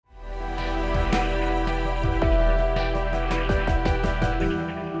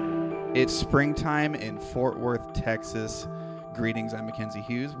It's springtime in Fort Worth, Texas. Greetings, I'm Mackenzie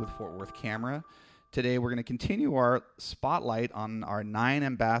Hughes with Fort Worth Camera. Today we're going to continue our spotlight on our 9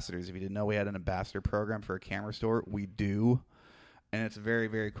 ambassadors. If you didn't know we had an ambassador program for a camera store, we do. And it's very,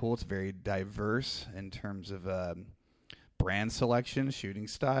 very cool. It's very diverse in terms of brand selection, shooting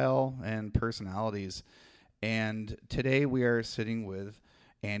style, and personalities. And today we are sitting with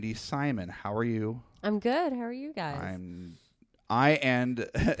Andrea Simon. How are you? I'm good. How are you guys? I and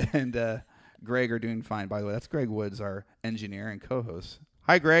Greg are doing fine. By the way, that's Greg Woods, our engineer and co-host.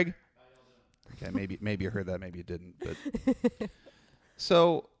 Hi, Greg. Okay, maybe you heard that, maybe you didn't. But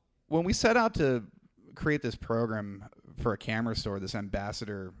so when we set out to create this program for a camera store, this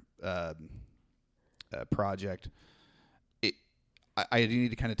ambassador project, I do need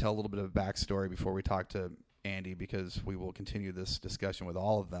to kind of tell a little bit of a backstory before we talk to Andy, because we will continue this discussion with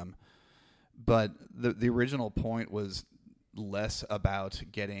all of them. But the original point was less about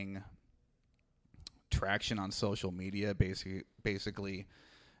getting traction on social media, basically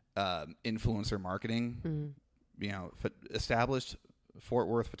influencer marketing. Mm-hmm. You know, established Fort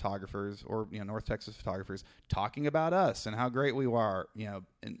Worth photographers or North Texas photographers talking about us and how great we are.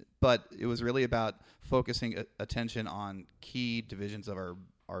 But it was really about focusing attention on key divisions of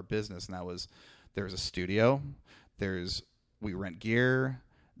our business, and that was there's a studio, we rent gear,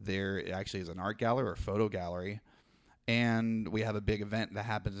 there actually is an art gallery or a photo gallery. And we have a big event that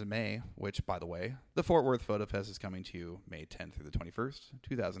happens in May, which, by the way, the Fort Worth Photo Fest is coming to you May 10th through the 21st,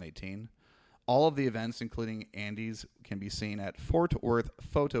 2018. All of the events, including Andy's, can be seen at Fort Worth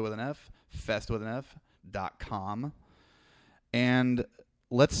Photo with an F, Fest with an F.com. And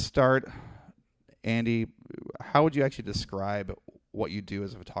let's start, Andy. How would you actually describe what you do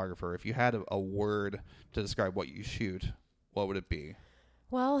as a photographer? If you had a word to describe what you shoot, what would it be?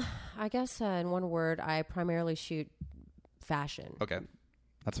 Well, I guess in one word, I primarily shoot fashion. Okay,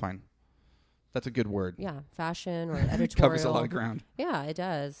 that's fine. That's a good word. Yeah, fashion or editorial. Covers a lot of ground. Yeah, it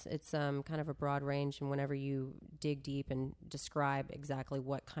does. It's kind of a broad range, and whenever you dig deep and describe exactly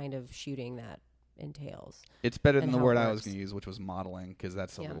what kind of shooting that entails. It's better than the word I was going to use, which was modeling, because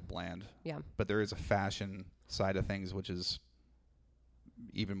that's a little bland. Yeah. But there is a fashion side of things, which is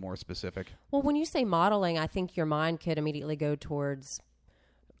even more specific. Well, when you say modeling, I think your mind could immediately go towards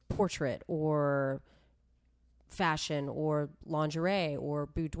portrait or fashion or lingerie or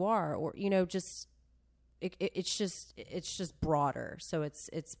boudoir or just it's just broader. So it's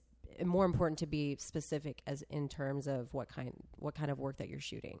more important to be specific as in terms of what kind of work that you're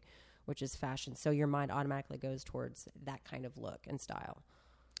shooting, which is fashion. So your mind automatically goes towards that kind of look and style.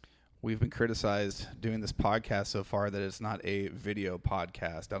 We've been criticized doing this podcast so far that it's not a video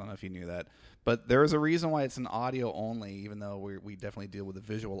podcast. I don't know if you knew that. But there is a reason why it's an audio only, even though we definitely deal with the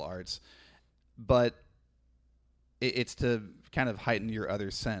visual arts. But it's to kind of heighten your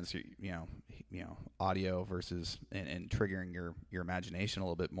other sense, audio versus and triggering your imagination a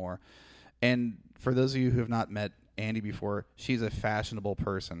little bit more. And for those of you who have not met Andy before, she's a fashionable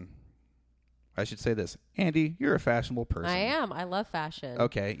person. I should say this. Andy, you're a fashionable person. I am. I love fashion.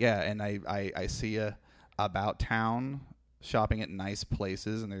 Okay, yeah, and I see you about town shopping at nice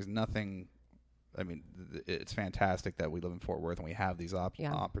places, and there's nothing... I mean, it's fantastic that we live in Fort Worth and we have these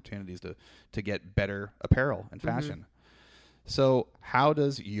opportunities to get better apparel and fashion. Mm-hmm. So how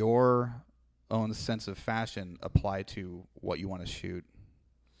does your own sense of fashion apply to what you want to shoot?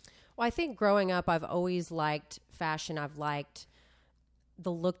 Well, I think growing up, I've always liked fashion. I've liked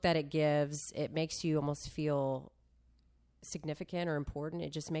the look that it gives. It makes you almost feel significant or important.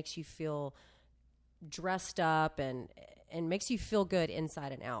 It just makes you feel dressed up and makes you feel good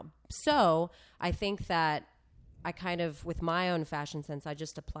inside and out. So I think that I kind of, with my own fashion sense, I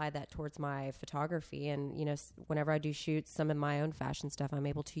just apply that towards my photography. And, whenever I do shoots, some of my own fashion stuff I'm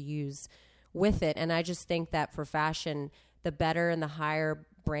able to use with it. And I just think that for fashion, the better and the higher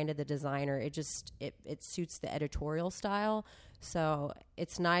branded the designer, it suits the editorial style. So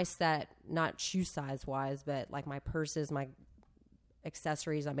it's nice that, not shoe size wise, but like my purses, my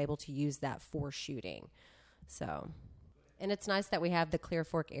accessories, I'm able to use that for shooting. So, and it's nice that we have the Clear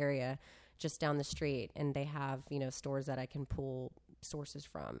Fork area just down the street, and they have, stores that I can pull sources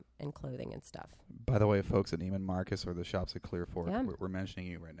from and clothing and stuff. By the way, folks at Neiman Marcus or the shops at Clear Fork, yeah. we're mentioning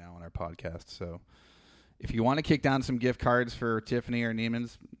you right now on our podcast. So if you want to kick down some gift cards for Tiffany or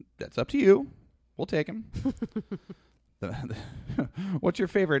Neiman's, that's up to you. We'll take them. What's your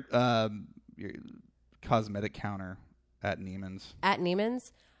favorite your cosmetic counter at Neiman's? At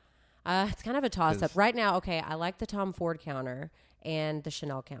Neiman's? It's kind of a toss-up. Right now, okay, I like the Tom Ford counter and the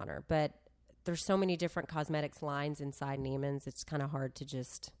Chanel counter, but there's so many different cosmetics lines inside Neiman's, it's kind of hard to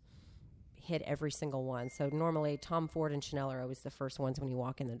just hit every single one. So normally Tom Ford and Chanel are always the first ones when you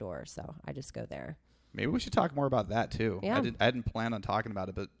walk in the door. So I just go there. Maybe we should talk more about that too. Yeah. I hadn't planned on talking about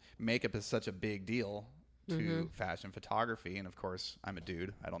it, but makeup is such a big deal to fashion photography. And of course, I'm a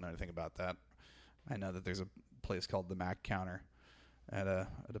dude. I don't know anything about that. I know that there's a place called the Mac Counter at a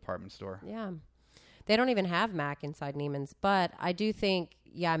department store. Yeah. They don't even have Mac inside Neiman's, but I do think,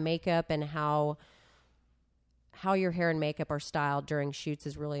 makeup and how your hair and makeup are styled during shoots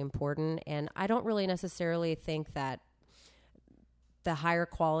is really important. And I don't really necessarily think that the higher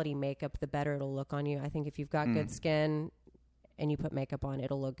quality makeup, the better it'll look on you. I think if you've got good skin and you put makeup on,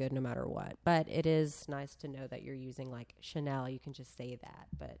 it'll look good no matter what. But it is nice to know that you're using like Chanel. You can just say that.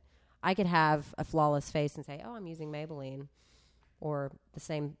 But I could have a flawless face and say, oh, I'm using Maybelline, or the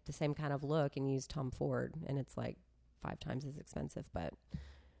same kind of look and use Tom Ford, and it's like 5 times as expensive. But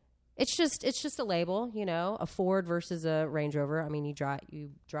it's just a label, you know, a Ford versus a Range Rover. I mean, you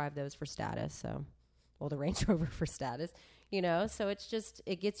drive those for status. So, well, the Range Rover for status, you know, so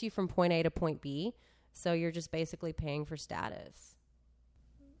it gets you from point A to point B. So you're just basically paying for status.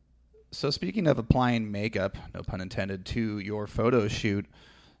 So speaking of applying makeup, no pun intended, to your photo shoot,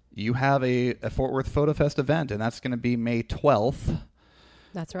 you have a Fort Worth Photo Fest event, and that's going to be May 12th.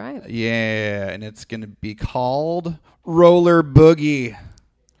 That's right. Yeah, and it's going to be called Roller Boogie.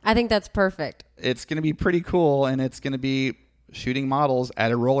 I think that's perfect. It's going to be pretty cool, and it's going to be shooting models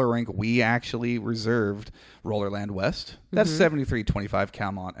at a roller rink we actually reserved, Rollerland West. That's 7325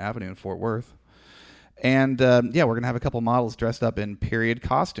 Calmont Avenue in Fort Worth. And, we're going to have a couple models dressed up in period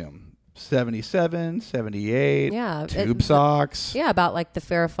costume. 77, 78, tube socks. About like the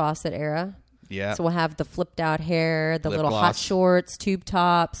Farrah Fawcett era. Yeah. So we'll have the flipped out hair, the lip little gloss, hot shorts, tube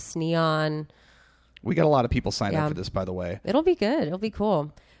tops, neon. We got a lot of people signed up for this, by the way. It'll be good. It'll be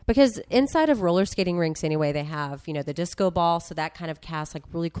cool. Because inside of roller skating rinks anyway, they have, you know, the disco ball. So that kind of casts like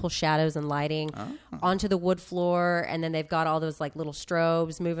really cool shadows and lighting onto the wood floor. And then they've got all those like little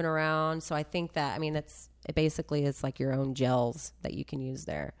strobes moving around. So I think that, I mean, it basically is like your own gels that you can use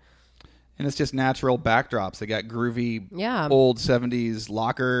there. And it's just natural backdrops. They got groovy old 70s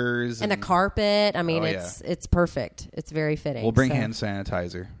lockers. And the carpet. I mean, it's perfect. It's very fitting. We'll bring hand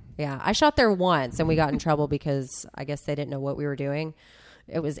sanitizer. Yeah. I shot there once and we got in trouble because I guess they didn't know what we were doing.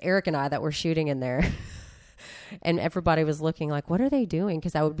 It was Eric and I that were shooting in there. And everybody was looking like, what are they doing?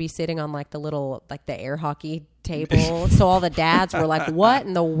 Because I would be sitting on like the little, like the air hockey table. So all the dads were like, what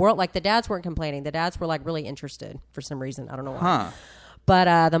in the world? Like the dads weren't complaining. The dads were like really interested for some reason. I don't know why. But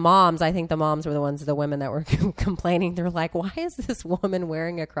I think the moms were the women that were complaining. They're like, why is this woman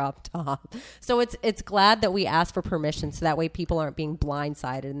wearing a crop top? So it's glad that we asked for permission so that way people aren't being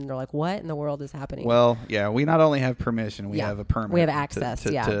blindsided and they're like, what in the world is happening? Well, yeah, we not only have permission, we have a permit. We have access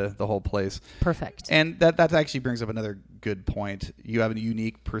to the whole place. Perfect. And that actually brings up another good point. You have a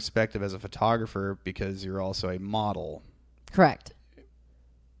unique perspective as a photographer because you're also a model. Correct.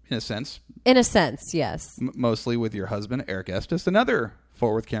 In a sense. In a sense, yes. Mostly with your husband, Eric Estes, another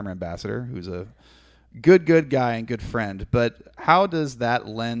Fort Worth Camera Ambassador, who's a good guy and good friend. But how does that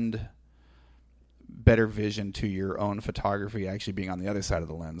lend better vision to your own photography actually being on the other side of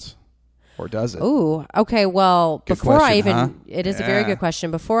the lens? Or does it? Ooh, okay. Well, it is a very good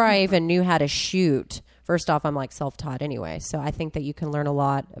question. Before I even knew how to shoot, first off, I'm like self-taught anyway. So I think that you can learn a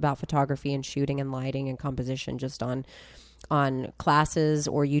lot about photography and shooting and lighting and composition just on classes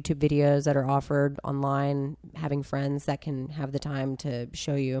or YouTube videos that are offered online, having friends that can have the time to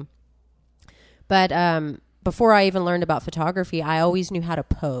show you. But before I even learned about photography, I always knew how to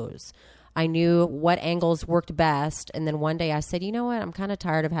pose. I knew what angles worked best. And then one day I said, you know what? I'm kind of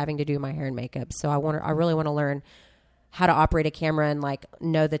tired of having to do my hair and makeup. So I really want to learn how to operate a camera and like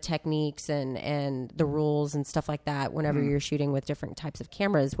know the techniques and the rules and stuff like that whenever you're shooting with different types of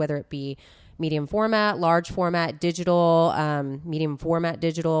cameras, whether it be medium format, large format, digital, medium format,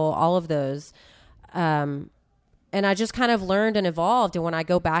 digital, all of those. And I just kind of learned and evolved. And when I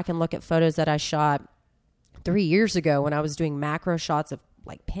go back and look at photos that I shot 3 years ago when I was doing macro shots of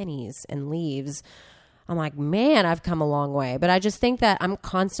like pennies and leaves, I'm like, man, I've come a long way. But I just think that I'm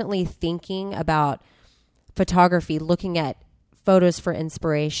constantly thinking about photography, looking at photos for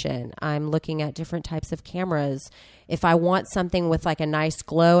inspiration. I'm looking at different types of cameras. If I want something with like a nice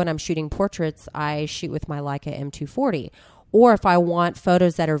glow and I'm shooting portraits, I shoot with my Leica M240. Or if I want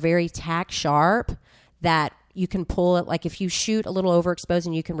photos that are very tack sharp, that you can pull it, like if you shoot a little overexposed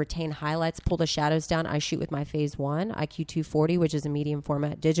and you can retain highlights, pull the shadows down, I shoot with my Phase 1 IQ240, which is a medium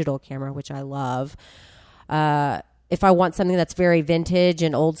format digital camera, which I love. If I want something that's very vintage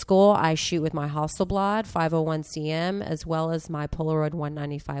and old school, I shoot with my Hasselblad 501 CM as well as my Polaroid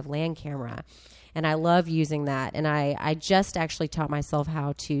 195 land camera. And I love using that. And I just actually taught myself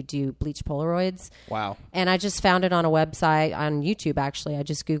how to do bleach Polaroids. Wow. And I just found it on a website on YouTube, actually. I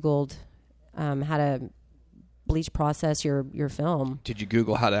just Googled how to bleach process your film. Did you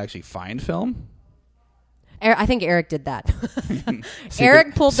Google how to actually find film? I think Eric did that.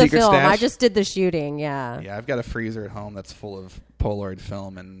 Eric pulled the film. Stash? I just did the shooting. Yeah. Yeah, I've got a freezer at home that's full of Polaroid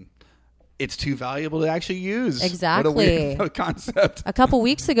film, and it's too valuable to actually use. Exactly. What a weird concept. A couple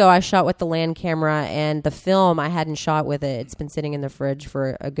weeks ago, I shot with the land camera, and the film, I hadn't shot with it. It's been sitting in the fridge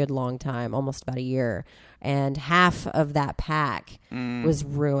for a good long time, almost about a year. And half of that pack was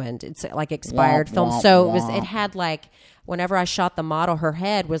ruined. It's like expired film. So it had like, whenever I shot the model, her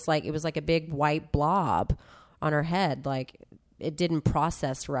head was like, it was like a big white blob on her head. Like it didn't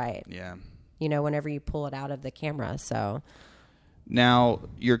process right. Yeah. You know, whenever you pull it out of the camera. So now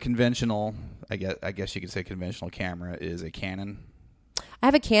your conventional, I guess you could say conventional camera is a Canon. I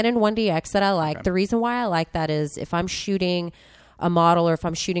have a Canon 1DX that I like. Okay. The reason why I like that is if I'm shooting a model or if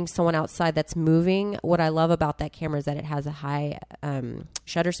I'm shooting someone outside that's moving, what I love about that camera is that it has a high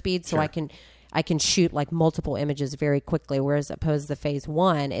shutter speed, so Sure. I can shoot like multiple images very quickly. Whereas opposed to phase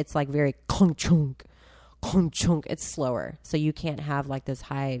 1, it's like very clunk chunk, clunk chunk. It's slower, so you can't have like those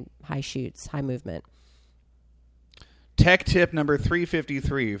high shoots, high movement. Tech tip number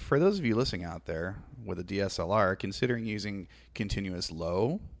 353. For those of you listening out there with a DSLR, considering using continuous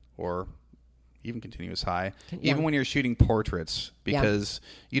low or even continuous high, even when you're shooting portraits, because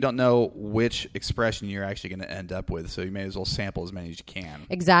you don't know which expression you're actually going to end up with, so you may as well sample as many as you can.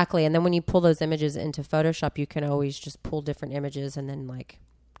 Exactly. And then when you pull those images into Photoshop, you can always just pull different images and then like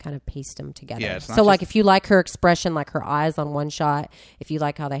kind of paste them together. Yeah, so like if you like her expression, like her eyes on one shot, if you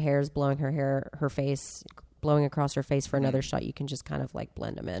like how the hair is blowing her face, blowing across her face for another shot, you can just kind of like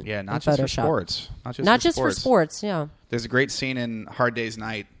blend them in. Yeah, not just for sports. Not just for sports, yeah. There's a great scene in Hard Day's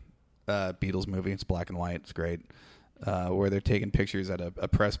Night, Beatles movie. It's black and white. It's great. Where they're taking pictures at a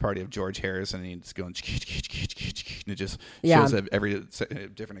press party of George Harrison, and he's going, and it just shows every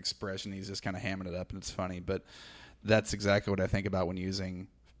different expression. He's just kind of hamming it up, and it's funny. But that's exactly what I think about when using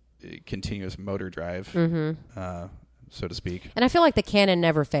continuous motor drive, so to speak. And I feel like the Canon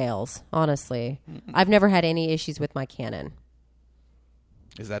never fails, honestly. I've never had any issues with my Canon.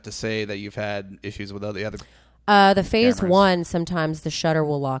 Is that to say that you've had issues with the other? The phase cameras? 1, sometimes the shutter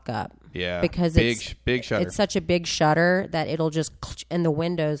will lock up. Yeah, because big shutter. It's such a big shutter that it'll just, and the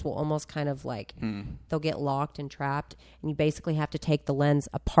windows will almost kind of like, they'll get locked and trapped. And you basically have to take the lens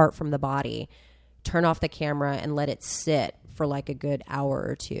apart from the body, turn off the camera, and let it sit for like a good hour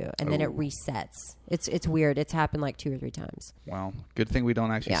or two, and then it resets. It's weird. It's happened like 2 or 3 times. Well, good thing we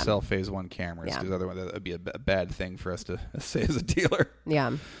don't actually sell phase 1 cameras, because otherwise that would be a bad thing for us to say as a dealer.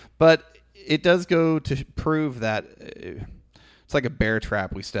 Yeah. But it does go to prove that it's like a bear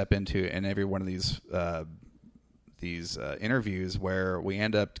trap we step into in every one of these interviews, where we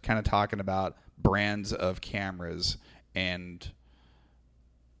end up kind of talking about brands of cameras, and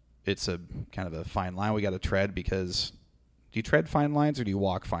it's a kind of a fine line we got to tread, because do you tread fine lines or do you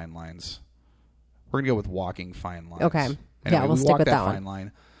walk fine lines? We're going to go with walking fine lines. Okay. Anyway, yeah, we'll stick with that fine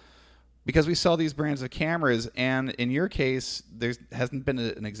line. Because we sell these brands of cameras, and in your case, there hasn't been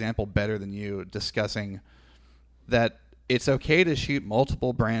an example better than you discussing that it's okay to shoot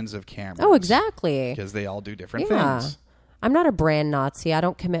multiple brands of cameras. Oh, exactly. Because they all do different things. I'm not a brand Nazi. I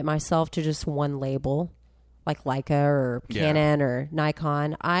don't commit myself to just one label, like Leica or Canon or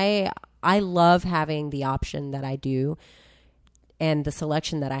Nikon. I love having the option that I do, and the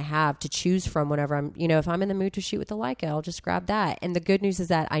selection that I have to choose from whenever I'm, if I'm in the mood to shoot with the Leica, I'll just grab that. And the good news is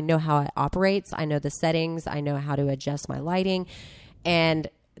that I know how it operates. I know the settings. I know how to adjust my lighting. And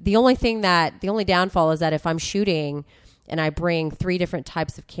the only downfall is that if I'm shooting and I bring 3 different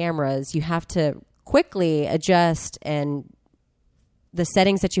types of cameras, you have to quickly adjust, and the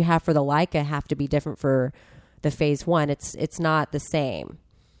settings that you have for the Leica have to be different for the phase 1. It's not the same.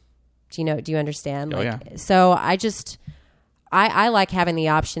 Do you understand? Oh, yeah. So I like having the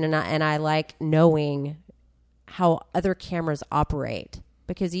option, and I like knowing how other cameras operate,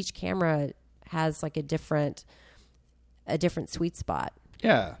 because each camera has like a different sweet spot.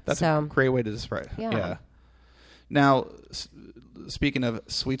 Yeah, that's a great way to describe it. Yeah. Now, speaking of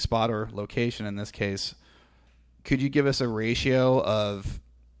sweet spot or location in this case, could you give us a ratio of,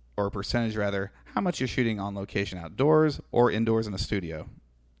 or a percentage rather, how much you're shooting on location, outdoors or indoors in a studio?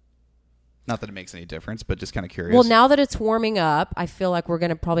 Not that it makes any difference, but just kind of curious. Well, now that it's warming up, I feel like we're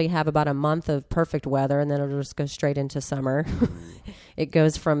going to probably have about a month of perfect weather, and then it'll just go straight into summer. It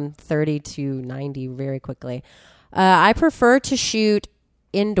goes from 30 to 90 very quickly. I prefer to shoot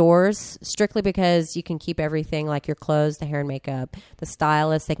indoors strictly because you can keep everything like your clothes, the hair and makeup, the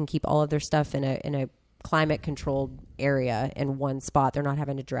stylist, they can keep all of their stuff in a climate controlled area in one spot. They're not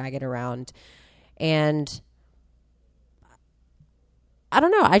having to drag it around. And I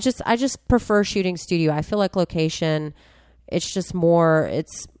don't know. I just prefer shooting studio. I feel like location, it's more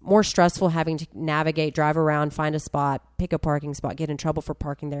stressful having to navigate, drive around, find a spot, pick a parking spot, get in trouble for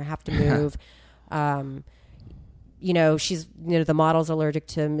parking there, have to move. The model's allergic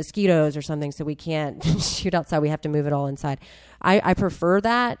to mosquitoes or something, so we can't shoot outside. We have to move it all inside. I prefer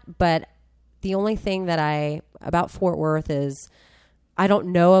that, but the only thing about Fort Worth is I don't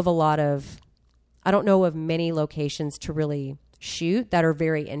know of many locations to really shoot that are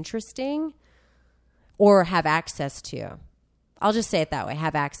very interesting or have access to. I'll just say it that way,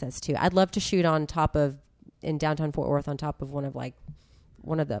 have access to. I'd love to shoot in downtown Fort Worth on top of one of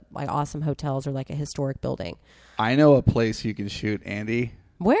the like awesome hotels or like a historic building. I know a place you can shoot, Andy.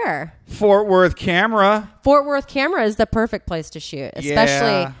 Where? Fort Worth Camera. Fort Worth Camera is the perfect place to shoot,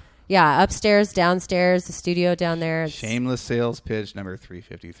 especially upstairs, downstairs, the studio down there. Shameless sales pitch number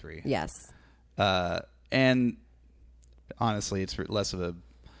 353. Yes. And honestly, it's less of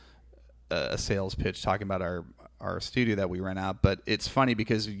a sales pitch talking about our studio that we rent out, but it's funny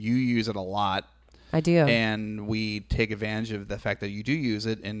because you use it a lot. I do. And we take advantage of the fact that you do use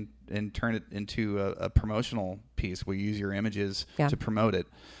it and turn it into a promotional piece. We use your images to promote it.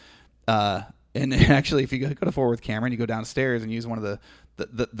 And actually, if you go to Fort Worth Camera and you go downstairs and use one of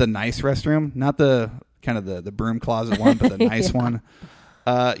the nice restroom, not the kind of the broom closet one, but the nice one.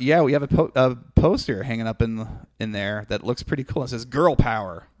 We have a poster hanging up in there that looks pretty cool. It says "Girl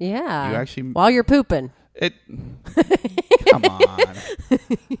Power." Yeah. You actually while you're pooping. Come on.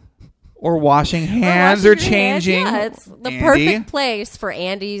 Or washing hands or changing. Yeah, it's the perfect place for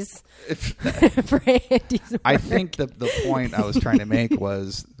Andy's. I think the point I was trying to make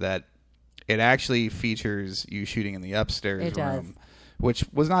was that it actually features you shooting in the upstairs room, which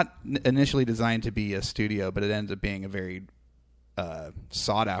was not initially designed to be a studio, but it ended up being a very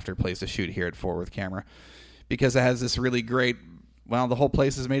sought after place to shoot here at Fort Worth Camera because it has this really great. Well, the whole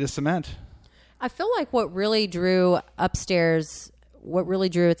place is made of cement. I feel like what really drew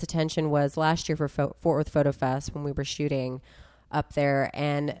its attention was last year for Fort Worth Photo Fest when we were shooting up there,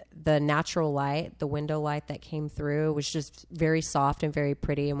 and the natural light, the window light that came through was just very soft and very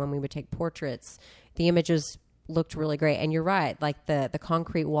pretty. And when we would take portraits, the images looked really great. And you're right, like the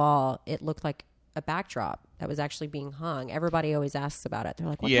concrete wall, it looked like a backdrop that was actually being hung. Everybody always asks about it. They're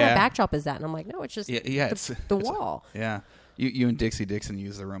like, what kind of backdrop is that? And I'm like, no, it's just the wall. You and Dixie Dixon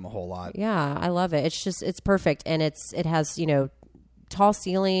use the room a whole lot. Yeah, I love it. It's perfect. And it has, tall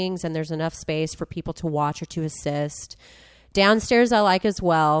ceilings, and there's enough space for people to watch or to assist. Downstairs I like as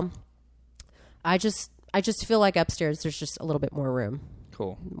well. I just feel like upstairs there's just a little bit more room.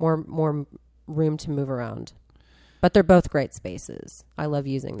 Cool. More room to move around. But they're both great spaces. I love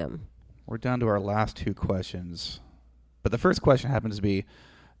using them. We're down to our last two questions. But the first question happens to be,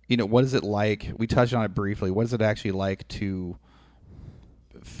 what is it like? We touched on it briefly. What is it actually like to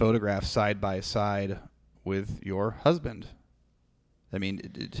photograph side by side with your husband? I mean,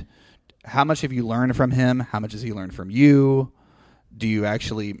 how much have you learned from him? How much has he learned from you? Do you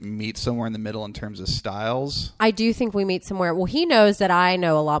actually meet somewhere in the middle in terms of styles? I do think we meet somewhere. Well, he knows that I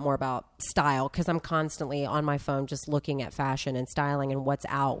know a lot more about style because I'm constantly on my phone just looking at fashion and styling and what's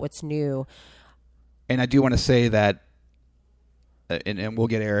out, what's new. And I do want to say that, and we'll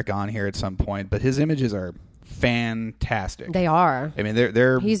get Eric on here at some point, but his images are fantastic. They are. I mean,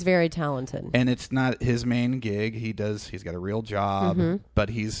 he's very talented. And it's not his main gig. He's got a real job, but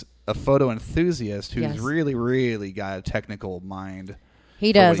he's a photo enthusiast who's really, really got a technical mind.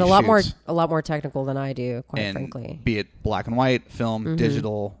 He does a lot more technical than I do, quite frankly. Be it black and white, film,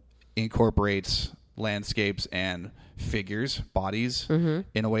 digital, incorporates landscapes and figures, bodies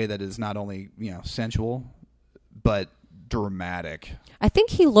in a way that is not only, sensual, but dramatic. I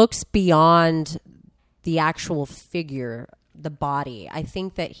think he looks beyond the actual figure, the body. I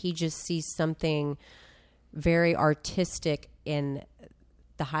think that he just sees something very artistic in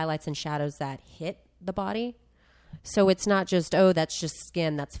the highlights and shadows that hit the body. So it's not just, that's just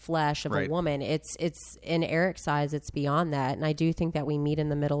skin, that's flesh of a woman. It's in Eric's eyes, it's beyond that. And I do think that we meet in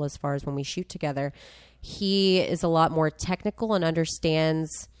the middle as far as when we shoot together. He is a lot more technical and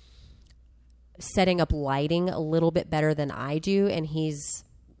understands setting up lighting a little bit better than I do. And he's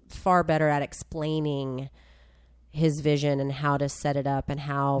far better at explaining his vision and how to set it up and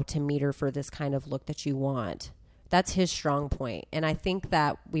how to meter for this kind of look that you want. That's his strong point. And I think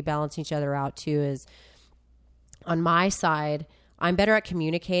that we balance each other out too. Is on my side, I'm better at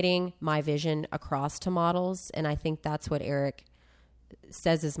communicating my vision across to models. And I think that's what Eric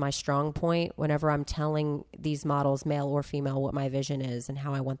says is my strong point whenever I'm telling these models, male or female, what my vision is and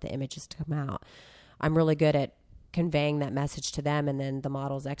how I want the images to come out. I'm really good at conveying that message to them, and then the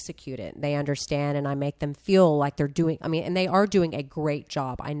models execute it. They understand, and I make them feel like they're doing, and they are doing a great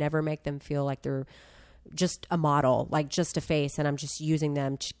job. I never make them feel like they're just a model, like just a face, and I'm just using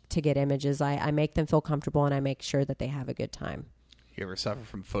them to get images. I make them feel comfortable, and I make sure that they have a good time. You ever suffer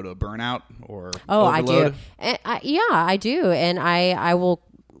from photo burnout or I overload? do. And I do. And I will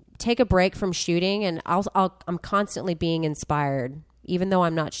take a break from shooting, and I'm constantly being inspired. Even though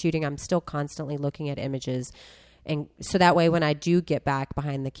I'm not shooting, I'm still constantly looking at images. And so that way, when I do get back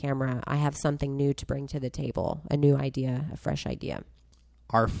behind the camera, I have something new to bring to the table, a new idea, a fresh idea.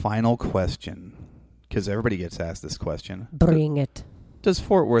 Our final question, because everybody gets asked this question. Bring it. Does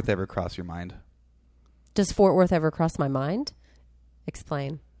Fort Worth ever cross your mind? Does Fort Worth ever cross my mind?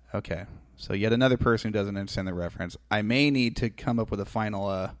 Explain. Okay. So yet another person who doesn't understand the reference. I may need to come up with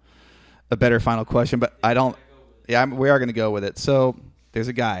a better final question, but I don't. Yeah, we are going to go with it. So there's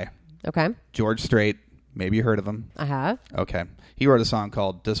a guy. Okay. George Strait. Maybe you heard of him. I have. Okay. He wrote a song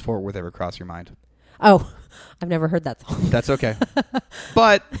called Does Fort Worth Ever Cross Your Mind? Oh, I've never heard that song. That's okay.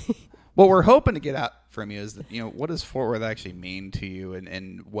 But what we're hoping to get out from you is that, what does Fort Worth actually mean to you,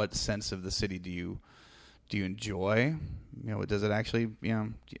 and what sense of the city do you enjoy? Does it actually,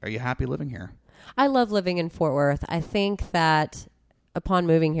 are you happy living here? I love living in Fort Worth. I think that upon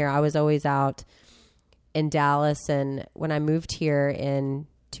moving here, I was always out in Dallas. And when I moved here in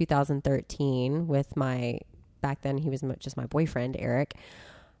 2013 with back then he was just my boyfriend, Eric,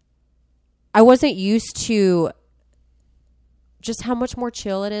 I wasn't used to just how much more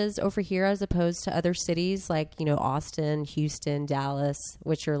chill it is over here as opposed to other cities like, Austin, Houston, Dallas,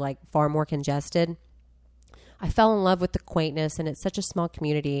 which are like far more congested. I fell in love with the quaintness, and it's such a small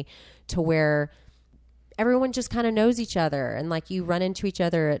community to where everyone just kind of knows each other, and like you run into each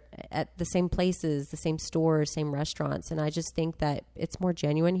other at the same places, the same stores, same restaurants. And I just think that it's more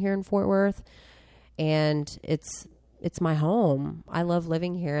genuine here in Fort Worth, and it's my home. I love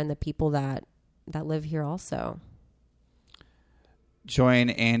living here and the people that live here also.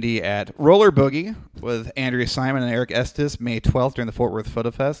 Join Andy at Roller Boogie with Andrea Simon and Eric Estes May 12th during the Fort Worth Photo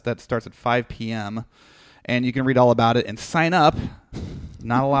Fest. That starts at 5 p.m. And you can read all about it and sign up.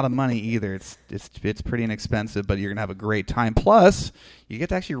 Not a lot of money either. It's pretty inexpensive, but you're going to have a great time. Plus, you get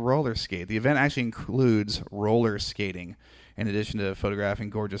to actually roller skate. The event actually includes roller skating, in addition to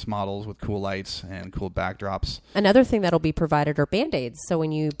photographing gorgeous models with cool lights and cool backdrops. Another thing that'll be provided are Band-Aids, so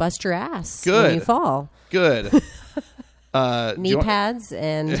when you bust your ass when you fall. Good. Knee pads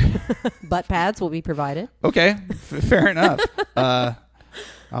and butt pads will be provided. Okay, fair enough.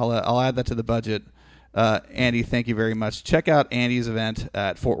 I'll add that to the budget. Andy, thank you very much. Check out Andy's event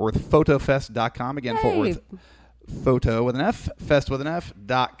at FortWorthPhotoFest.com. Again, Hey. Fort Worth Photo with an F, Fest with an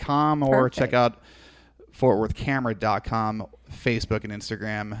F.com, or Perfect. check out FortWorthCamera.com, Facebook and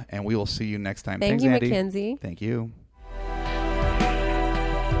Instagram, and we will see you next time. Thank Thanks, you, Andy. Mackenzie. Thank you.